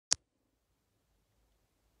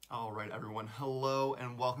All right, everyone. Hello,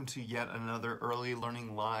 and welcome to yet another Early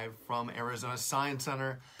Learning Live from Arizona Science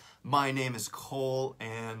Center. My name is Cole,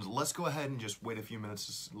 and let's go ahead and just wait a few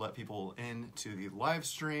minutes to let people into the live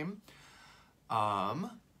stream. I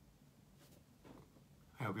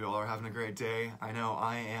hope you all are having a great day. I know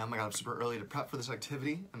I am. I got up super early to prep for this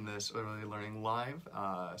activity and this Early Learning Live,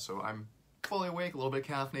 so I'm fully awake, a little bit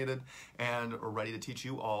caffeinated, and ready to teach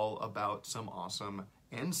you all about some awesome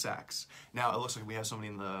insects. Now, it looks like we have somebody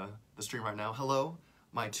in the stream right now. Hello,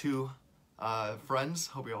 my two friends.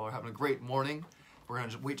 Hope you all are having a great morning. We're going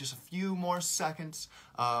to wait just a few more seconds.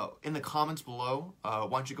 In the comments below, why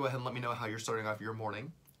don't you go ahead and let me know how you're starting off your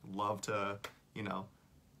morning. Love to, know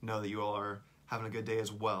that you all are having a good day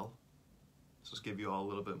as well. So let's give you all a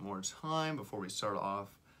little bit more time before we start off.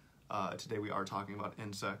 Today we are talking about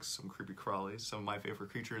insects, some creepy crawlies, some of my favorite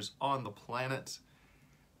creatures on the planet.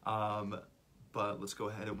 But let's go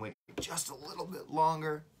ahead and wait just a little bit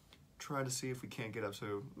longer. Try to see if we can't get up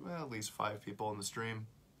to at least 5 people in the stream.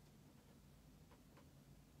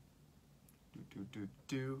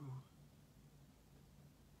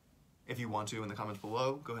 If you want to, in the comments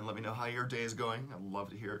below, go ahead and let me know how your day is going. I'd love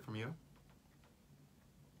to hear it from you.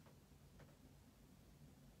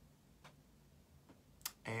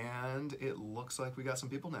 And it looks like we got some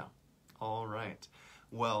people now. All right.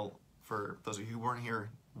 Well, for those of you who weren't here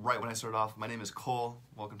right when I started off, my name is Cole.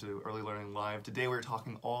 Welcome to Early Learning Live. Today we're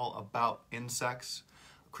talking all about insects,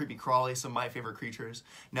 creepy crawlies, some of my favorite creatures.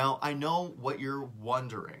 Now, I know what you're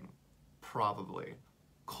wondering, probably.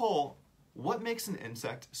 Cole, what makes an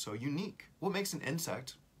insect so unique? What makes an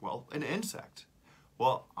insect, well, an insect?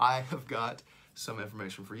 Well, I have got some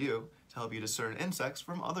information for you to help you discern insects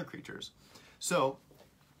from other creatures. So,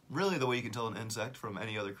 really the way you can tell an insect from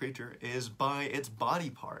any other creature is by its body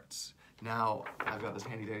parts. Now, I've got this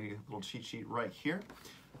handy dandy little cheat sheet right here.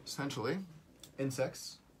 Essentially,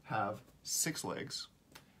 insects have 6 legs,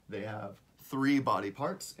 they have 3 body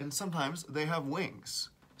parts, and sometimes they have wings.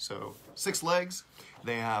 So 6 legs,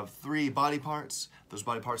 they have 3 body parts. Those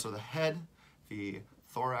body parts are the head, the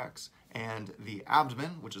thorax, and the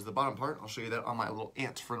abdomen, which is the bottom part. I'll show you that on my little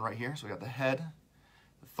ant friend right here. So we got the head,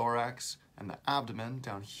 the thorax, and the abdomen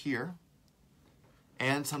down here.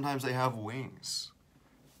 And sometimes they have wings.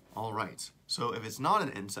 All right, so if it's not an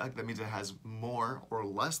insect, that means it has more or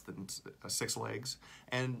less than 6 legs,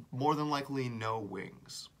 and more than likely no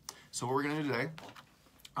wings. So what we're gonna do today,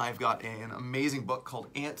 I've got an amazing book called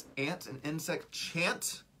Ant, an Insect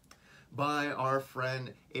Chant by our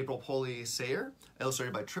friend April Polly Sayer,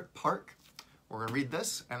 illustrated by Trip Park. We're gonna read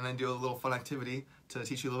this and then do a little fun activity to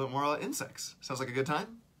teach you a little bit more about insects. Sounds like a good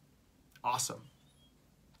time? Awesome.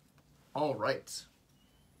 All right.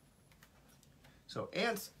 So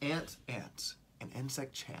ants, an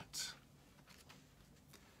insect chant.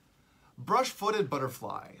 Brush-footed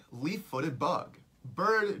butterfly, leaf-footed bug,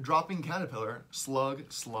 bird dropping caterpillar,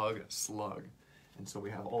 slug, slug, slug. And so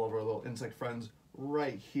we have all of our little insect friends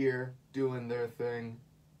right here doing their thing.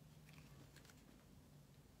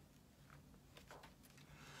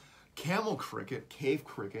 Camel cricket, cave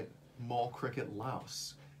cricket, mole cricket,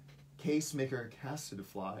 louse. Casemaker casted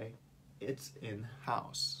fly, it's in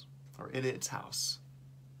house. Or in its house.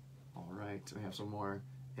 All right, we have some more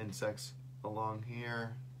insects along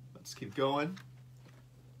here. Let's keep going.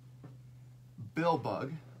 Bill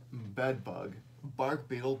bug, bed bug, bark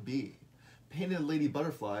beetle bee, painted lady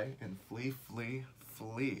butterfly, and flea, flea,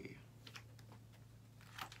 flea.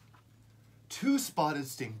 2-spotted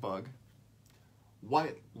stink bug,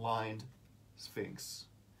 white-lined sphinx,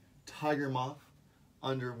 tiger moth,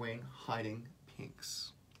 underwing hiding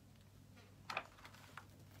pinks.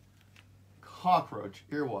 Cockroach,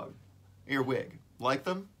 earwig. Like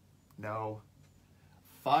them? No.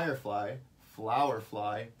 Firefly, flower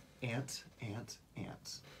fly, ant.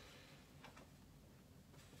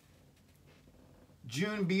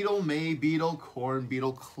 June beetle, May beetle, corn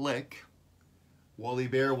beetle, click. Woolly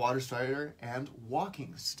bear, water strider, and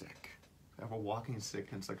walking stick. I have a walking stick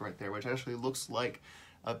insect right there, which actually looks like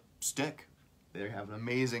a stick. They have an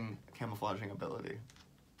amazing camouflaging ability.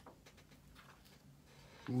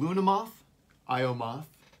 Luna moth, Io moth,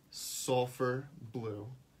 sulfur blue,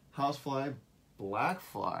 housefly, black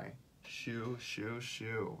fly, shoo, shoo,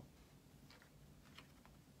 shoo.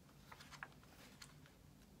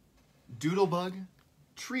 Doodlebug,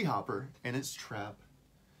 tree hopper in its trap.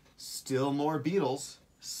 Still more beetles,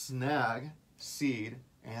 snag, seed,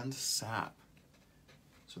 and sap.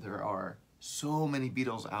 So there are so many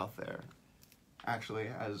beetles out there. Actually,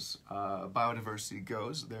 as biodiversity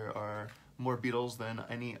goes, there are more beetles than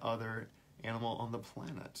any other animal on the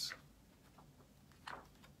planet.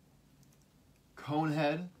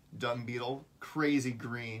 Conehead, dung beetle, crazy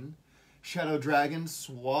green, shadow dragon,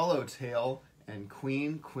 swallowtail, and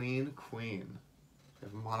queen, queen, queen. We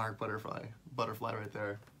have monarch butterfly right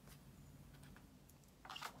there.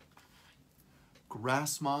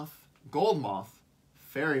 Grass moth, gold moth,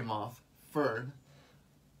 fairy moth, fern.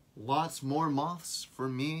 Lots more moths for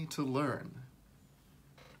me to learn.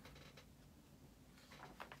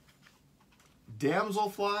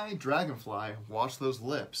 Damselfly, dragonfly, watch those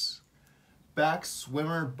lips. Back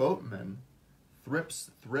swimmer, boatman,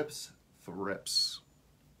 thrips, thrips, thrips.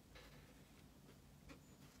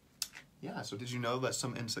 Yeah, so did you know that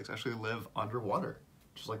some insects actually live underwater?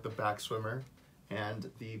 Just like the back swimmer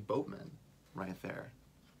and the boatman right there.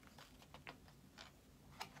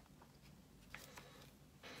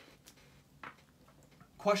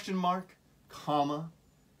 Question mark, comma,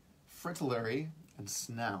 fritillary, and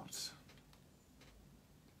snout.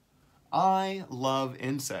 I love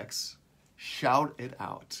insects. Shout it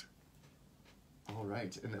out. All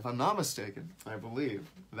right, and if I'm not mistaken, I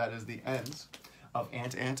believe that is the end of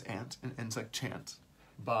Ant, Ant, Ant, an Insect Chant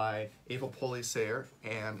by Ava Sayer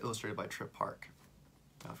and illustrated by Trip Park.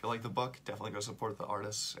 Now, if you like the book, definitely go support the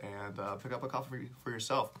artists and pick up a copy for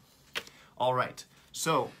yourself. All right,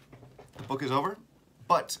 so the book is over,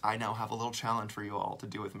 but I now have a little challenge for you all to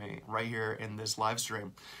do with me right here in this live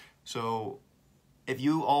stream. So if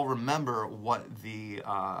you all remember what the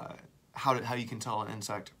how you can tell an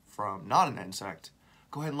insect from not an insect,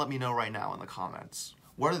 go ahead and let me know right now in the comments.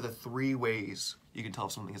 What are the 3 ways you can tell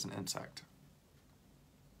if something is an insect?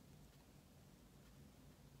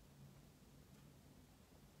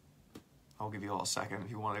 I'll give you all a second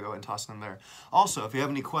if you want to go ahead and toss them there. Also, if you have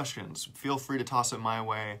any questions, feel free to toss it my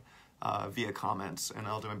way via comments, and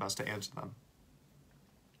I'll do my best to answer them.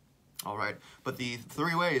 All right, but the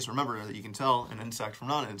 3 ways, remember, that you can tell an insect from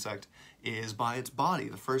non-insect is by its body.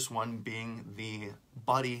 The first one being the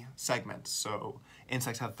body segments. So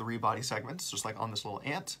insects have 3 body segments, just like on this little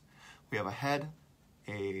ant. We have a head,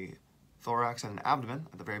 a thorax, and an abdomen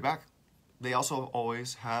at the very back. They also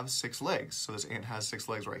always have 6 legs. So this ant has 6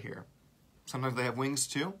 legs right here. Sometimes they have wings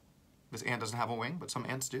too. This ant doesn't have a wing, but some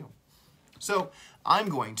ants do. So I'm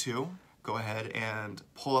going to go ahead and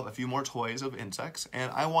pull up a few more toys of insects,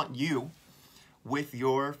 and I want you, with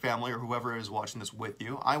your family or whoever is watching this with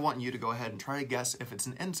you, I want you to go ahead and try to guess if it's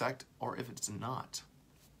an insect or if it's not.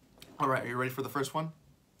 All right, are you ready for the first one?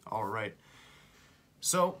 All right.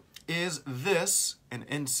 So, is this an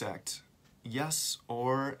insect? Yes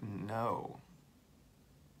or no?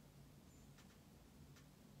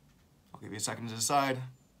 I'll give you a second to decide.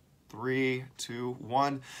 3, 2,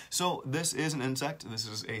 1. So this is an insect. This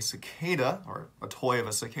is a cicada, or a toy of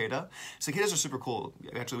a cicada. Cicadas are super cool.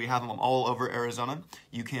 Actually, we have them all over Arizona.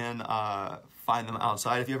 You can find them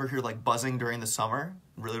outside. If you ever hear like buzzing during the summer,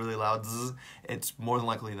 really, really loud zzz, it's more than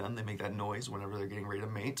likely them. They make that noise whenever they're getting ready to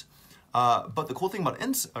mate. But the cool thing about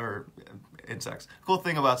insects, the cool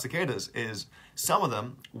thing about cicadas is some of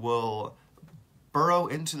them will burrow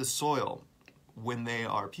into the soil when they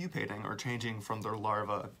are pupating or changing from their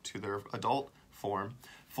larva to their adult form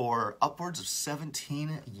for upwards of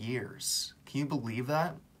 17 years. Can you believe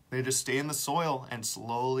that? They just stay in the soil and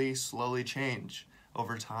slowly, slowly change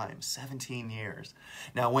over time. 17 years.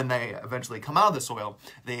 Now, when they eventually come out of the soil,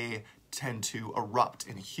 they tend to erupt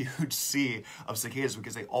in a huge sea of cicadas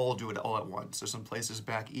because they all do it all at once. There's some places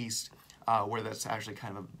back east where that's actually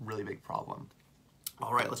kind of a really big problem.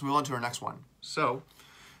 All right, let's move on to our next one. So,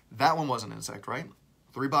 that one was an insect, right?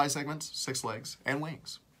 3 body segments, 6 legs, and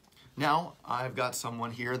wings. Now, I've got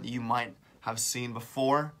someone here that you might have seen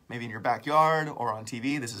before, maybe in your backyard or on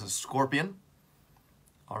TV. This is a scorpion.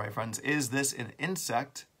 All right, friends, is this an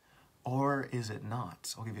insect or is it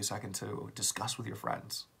not? I'll give you a second to discuss with your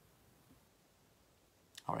friends.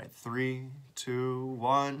 All right, 3, 2,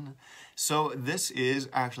 1. So this is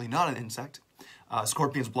actually not an insect.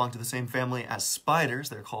 Scorpions belong to the same family as spiders.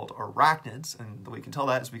 They're called arachnids, and the way you can tell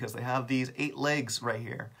that is because they have these 8 legs right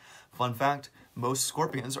here. Fun fact, most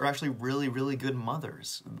scorpions are actually really, really good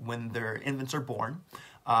mothers. When their infants are born,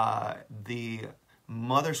 the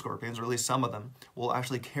mother scorpions, or at least some of them, will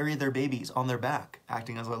actually carry their babies on their back,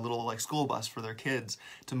 acting as a little like school bus for their kids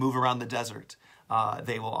to move around the desert.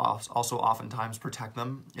 They will also oftentimes protect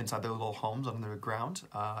them inside their little homes under the ground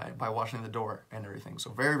by washing the door and everything.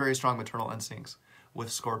 So very, very strong maternal instincts with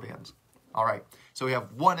scorpions. All right, so we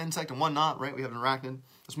have one insect and one not, right? We have an arachnid.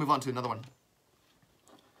 Let's move on to another one.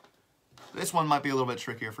 This one might be a little bit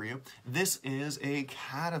trickier for you. This is a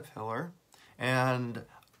caterpillar. And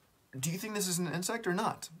do you think this is an insect or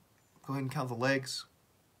not? Go ahead and count the legs,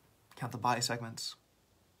 count the body segments.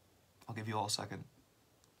 I'll give you all a second.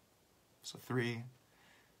 So 3,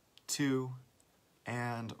 2,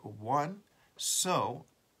 and 1. So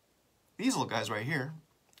these little guys right here,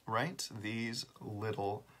 right? These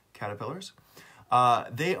little caterpillars,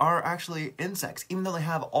 they are actually insects, even though they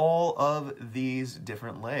have all of these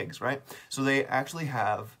different legs, right? So they actually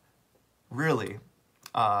have, really,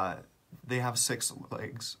 they have 6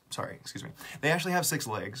 legs. Sorry, excuse me. They actually have 6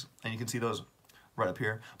 legs, and you can see those right up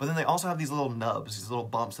here. But then they also have these little nubs, these little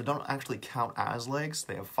bumps that don't actually count as legs.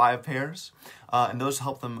 They have 5 pairs, and those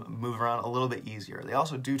help them move around a little bit easier. They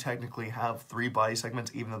also do technically have 3 body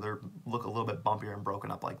segments, even though they look a little bit bumpier and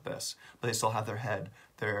broken up like this. But they still have their head,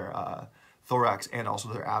 their thorax, and also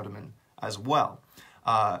their abdomen as well.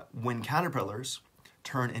 When caterpillars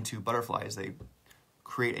turn into butterflies, they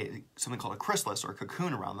create something called a chrysalis, or a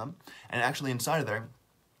cocoon around them, and actually inside of there,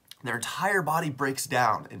 their entire body breaks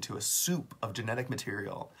down into a soup of genetic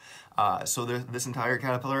material. So this entire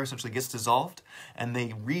caterpillar essentially gets dissolved, and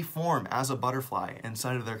they reform as a butterfly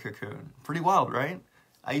inside of their cocoon. Pretty wild, right?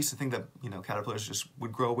 I used to think that, you know, caterpillars just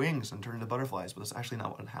would grow wings and turn into butterflies, but that's actually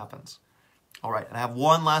not what happens. All right, and I have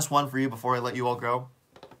one last one for you before I let you all go.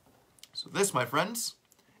 So this, my friends,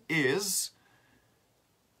 is,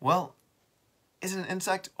 well, is it an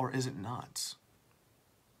insect or is it not?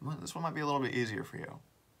 Well, this one might be a little bit easier for you.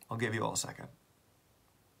 I'll give you all a second.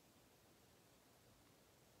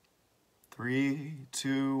 3,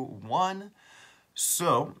 2, 1.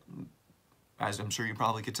 So, as I'm sure you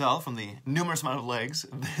probably could tell from the numerous amount of legs,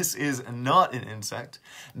 this is not an insect.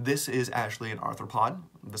 This is actually an arthropod.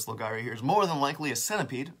 This little guy right here is more than likely a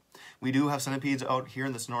centipede. We do have centipedes out here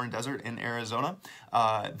in the Sonoran Desert in Arizona.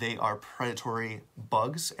 They are predatory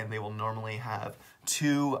bugs, and they will normally have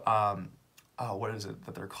 2, what is it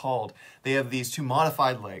that they're called? They have these 2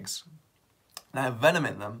 modified legs that have venom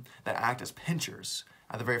in them that act as pinchers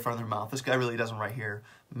at the very front of their mouth. This guy really doesn't right here,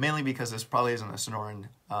 mainly because this probably isn't a Sonoran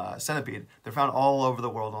centipede. They're found all over the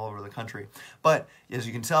world, all over the country. But as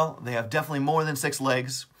you can tell, they have definitely more than 6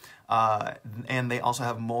 legs, and they also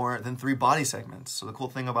have more than 3 body segments. So the cool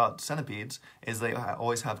thing about centipedes is they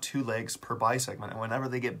always have 2 legs per body segment, and whenever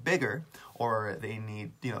they get bigger, or they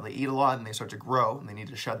need, you know, they eat a lot and they start to grow and they need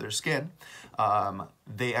to shed their skin,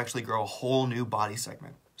 they actually grow a whole new body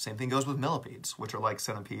segment. Same thing goes with millipedes, which are like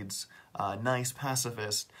centipedes, nice,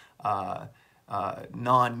 pacifist,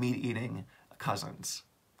 non-meat-eating cousins.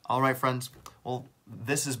 All right, friends. Well,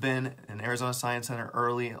 this has been an Arizona Science Center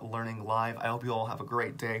Early Learning Live. I hope you all have a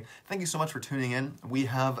great day. Thank you so much for tuning in. We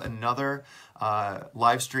have another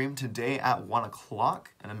live stream today at 1 o'clock.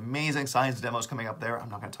 An amazing science demo is coming up there. I'm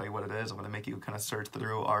not going to tell you what it is. I'm going to make you kind of search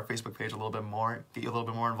through our Facebook page a little bit more, get you a little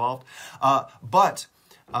bit more involved.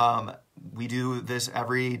 We do this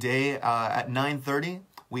every day at 9:30.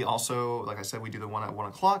 We also, like I said, we do the one at 1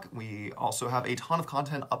 o'clock. We also have a ton of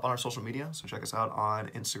content up on our social media, so check us out on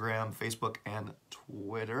Instagram, Facebook, and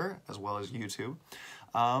Twitter, as well as YouTube.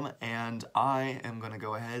 And I am going to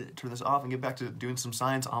go ahead and turn this off and get back to doing some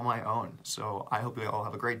science on my own. So I hope you all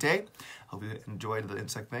have a great day. Hope you enjoyed the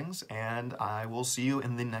insect things, and I will see you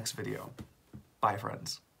in the next video. Bye,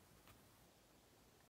 friends.